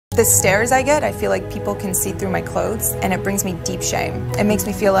The stares I get, I feel like people can see through my clothes, and it brings me deep shame. It makes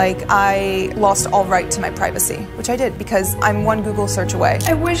me feel like I lost all right to my privacy, which I did because I'm one Google search away.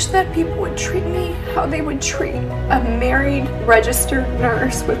 I wish that people would treat me how they would treat a married, registered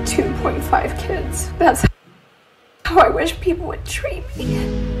nurse with 2.5 kids. That's how I wish people would treat me.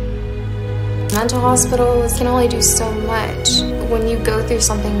 Mental hospitals can only do so much. When you go through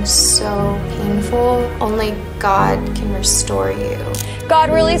something so painful, only God can restore you. God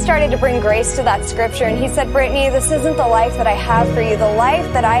really started to bring grace to that scripture, and he said, Brittany, this isn't the life that I have for you. The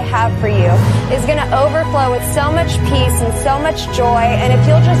life that I have for you is going to overflow with so much peace and so much joy, and if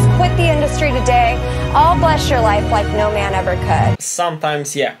you'll just quit the industry today, I'll bless your life like no man ever could.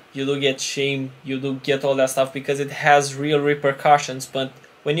 Sometimes, yeah, you do get shame, you do get all that stuff because it has real repercussions, but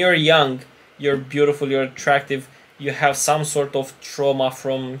when you're young, you're beautiful, you're attractive, you have some sort of trauma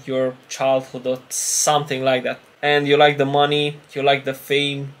from your childhood or something like that. And you like the money, you like the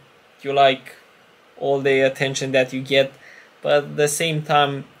fame, you like all the attention that you get. But at the same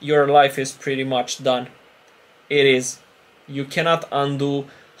time, your life is pretty much done. It is. You cannot undo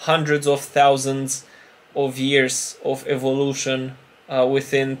hundreds of thousands of years of evolution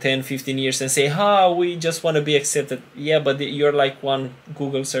within 10-15 years and say, we just want to be accepted. Yeah, but you're like one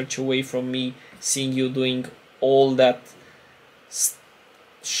Google search away from me seeing you doing all that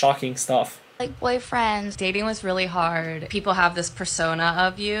shocking stuff. Like boyfriends. Dating was really hard. People have this persona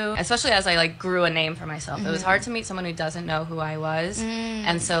of you, especially as I like grew a name for myself. It was hard to meet someone who doesn't know who I was.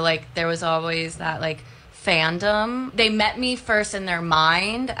 And so like there was always that like fandom. They met me first in their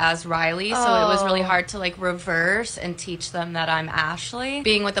mind as Riley, so it was really hard to like reverse and teach them that I'm Ashley.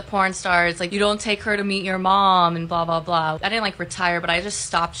 Being with the porn stars, like you don't take her to meet your mom and blah blah blah. I didn't like retire, but I just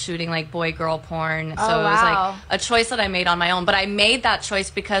stopped shooting like boy girl porn. So it was like a choice that I made on my own, but I made that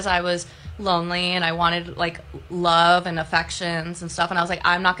choice because I was lonely and I wanted like love and affections and stuff, and I was like,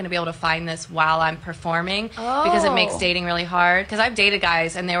 I'm not going to be able to find this while I'm performing because it makes dating really hard. Because I've dated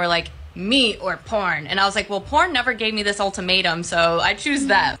guys and they were like, me or porn, and I was like, well, porn never gave me this ultimatum, so I choose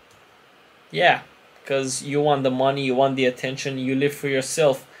that. Yeah, because you want the money, you want the attention, you live for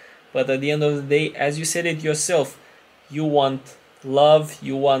yourself, but at the end of the day, as you said it yourself, you want love,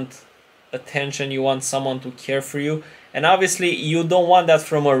 you want attention, you want someone to care for you. And obviously you don't want that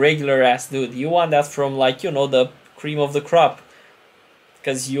from a regular ass dude. You want that from, like, you know, the cream of the crop,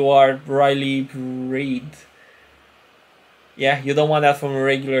 because you are Riley Reid. Yeah, you don't want that from a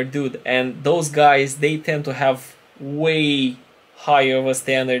regular dude. And those guys, they tend to have way higher of a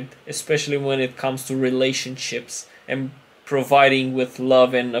standard, especially when it comes to relationships and providing with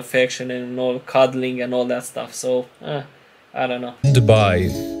love and affection and all cuddling and all that stuff. So I don't know. In Dubai,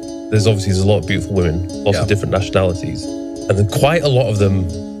 there's a lot of beautiful women, lots of different nationalities, and then quite a lot of them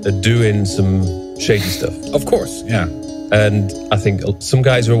are doing some shady stuff. Of course, yeah. And I think some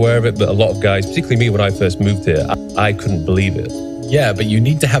guys are aware of it, but a lot of guys, particularly me when I first moved here, I couldn't believe it. Yeah, but you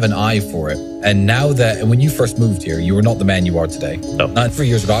need to have an eye for it. And now that, and when you first moved here, you were not the man you are today. No. Not 3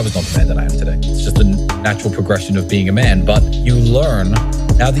 years ago, I was not the man that I am today. It's just a natural progression of being a man. But you learn,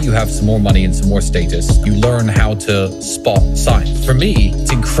 now that you have some more money and some more status, you learn how to spot signs. For me,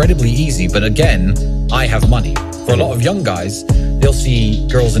 it's incredibly easy, but again, I have money. For a lot of young guys, they'll see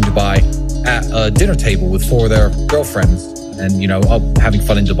girls in Dubai at a dinner table with 4 of their girlfriends and, you know, having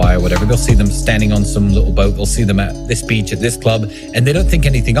fun in Dubai or whatever. They'll see them standing on some little boat. They'll see them at this beach, at this club, and they don't think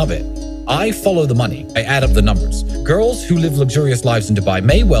anything of it. I follow the money. I add up the numbers. Girls who live luxurious lives in Dubai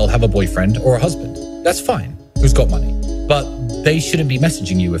may well have a boyfriend or a husband. That's fine, who's got money. But they shouldn't be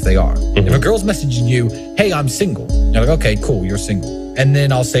messaging you if they are. If a girl's messaging you, hey, I'm single, you're like, okay, cool, you're single. And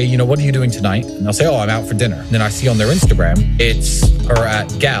then I'll say, you know, what are you doing tonight? And they'll say, oh, I'm out for dinner. And then I see on their Instagram, it's her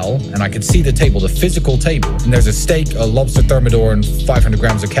at Gal, and I can see the table, the physical table. And there's a steak, a lobster thermidor, and 500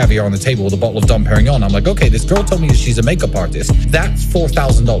 grams of caviar on the table with a bottle of Dom Perignon. I'm like, okay, this girl told me she's a makeup artist. That's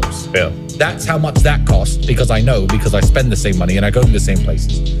 $4,000. Yeah. That's how much that costs, because I know, because I spend the same money and I go to the same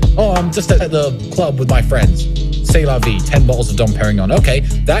places. Oh, I'm just at the club with my friends. C'est la vie, 10 bottles of Dom Perignon. Okay,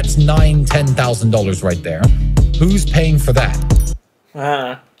 that's $9,000, $10,000 right there. Who's paying for that?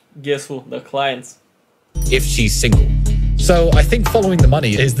 Guess who? The clients. If she's single. So I think following the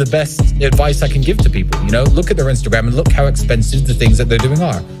money is the best advice I can give to people. You know, look at their Instagram and look how expensive the things that they're doing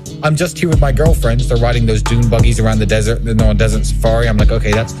are. I'm just here with my girlfriends. They're riding those dune buggies around the desert. They're on desert safari. I'm like,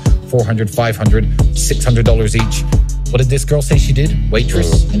 okay, that's $400, $500, $600 each. What did this girl say she did?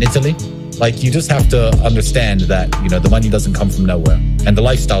 Waitress in Italy? Like, you just have to understand that, you know, the money doesn't come from nowhere and the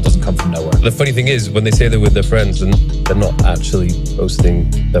lifestyle doesn't come from nowhere. The funny thing is, when they say they're with their friends, and they're not actually posting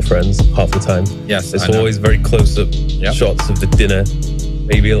their friends half the time. Yes, it's always very close-up shots of the dinner,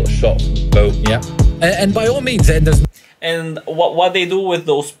 maybe a little shot from the boat. Yeah, and by all means, and there's... And what they do with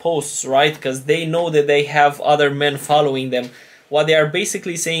those posts, right? Because they know that they have other men following them. What they are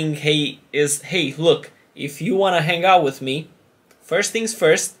basically saying, hey, is, hey, look, if you want to hang out with me, first things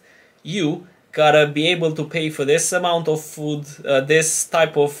first, you gotta be able to pay for this amount of food, this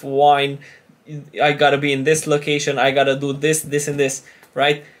type of wine, I gotta be in this location, I gotta do this, this, and this,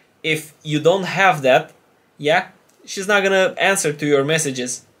 right? If you don't have that, yeah, she's not gonna answer to your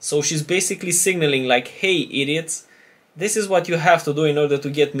messages. So she's basically signaling like, hey, idiots, this is what you have to do in order to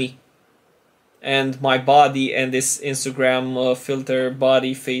get me. And my body and this Instagram filter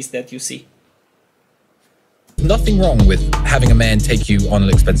body face that you see. Nothing wrong with having a man take you on an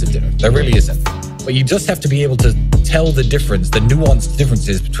expensive dinner. There really isn't. But you just have to be able to tell the difference, the nuanced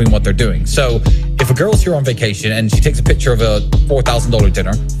differences between what they're doing. So if a girl's here on vacation and she takes a picture of a $4,000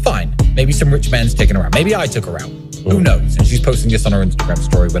 dinner, fine. Maybe some rich man's taking her out. Maybe I took her out. Who knows? And she's posting this on her Instagram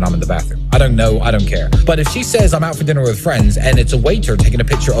story when I'm in the bathroom. I don't know. I don't care. But if she says I'm out for dinner with friends and it's a waiter taking a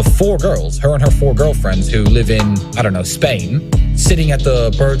picture of 4 girls, her and her 4 girlfriends who live in, I don't know, Spain, sitting at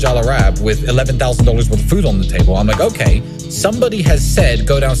the Burj Al Arab with $11,000 worth of food on the table, I'm like, okay, somebody has said,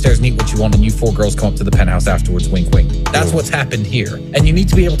 go downstairs and eat what you want, and you 4 girls come up to the penthouse afterwards, wink, wink. That's what's happened here. And you need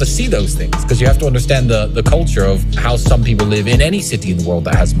to be able to see those things because you have to understand the culture of how some people live in any city in the world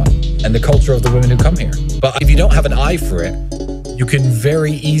that has money and the culture of the women who come here. But if you don't have an eye for it, you can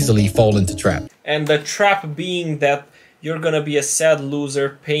very easily fall into trap. And the trap being that you're gonna be a sad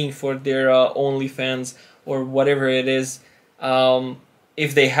loser paying for their OnlyFans or whatever it is,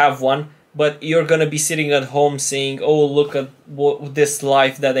 if they have one, but you're gonna be sitting at home saying, oh, look at this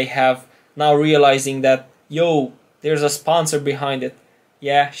life that they have, now realizing that, yo, there's a sponsor behind it.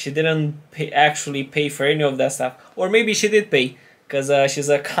 Yeah, she didn't actually pay for any of that stuff, or maybe she did pay because she's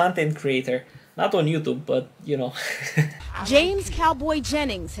a content creator. Not on YouTube, but, you know. James Cowboy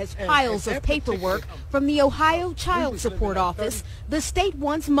Jennings has piles of paperwork from the Ohio Child Support Office. The state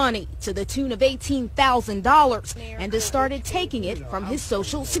wants money to the tune of $18,000 and has started taking it from his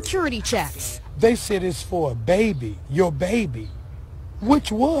Social Security checks. They said it's for a baby, your baby, which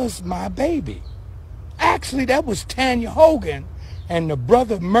was my baby. Actually, that was Tanya Hogan, and the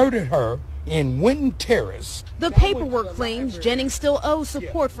brother murdered her in Winton Terrace. The paperwork claims Jennings still owes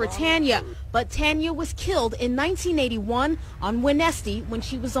support for Tanya, but Tanya was killed in 1981 on Wednesday when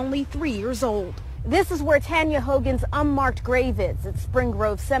she was only 3 years old. This is where Tanya Hogan's unmarked grave is at Spring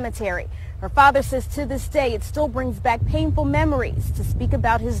Grove Cemetery. Her father says to this day it still brings back painful memories to speak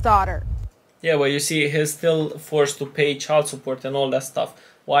about his daughter. Yeah, well, you see, he's still forced to pay child support and all that stuff.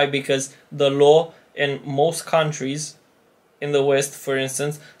 Why? Because the law in most countries in the West, for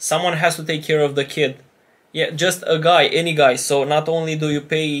instance, someone has to take care of the kid. Yeah, just a guy, any guy. So not only do you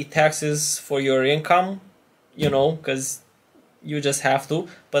pay taxes for your income, you know, because you just have to,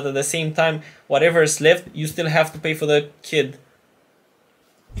 but at the same time, whatever is left, you still have to pay for the kid.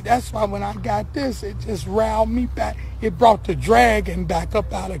 That's why when I got this, it just riled me back. It brought the dragon back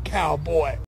up out of Cowboy.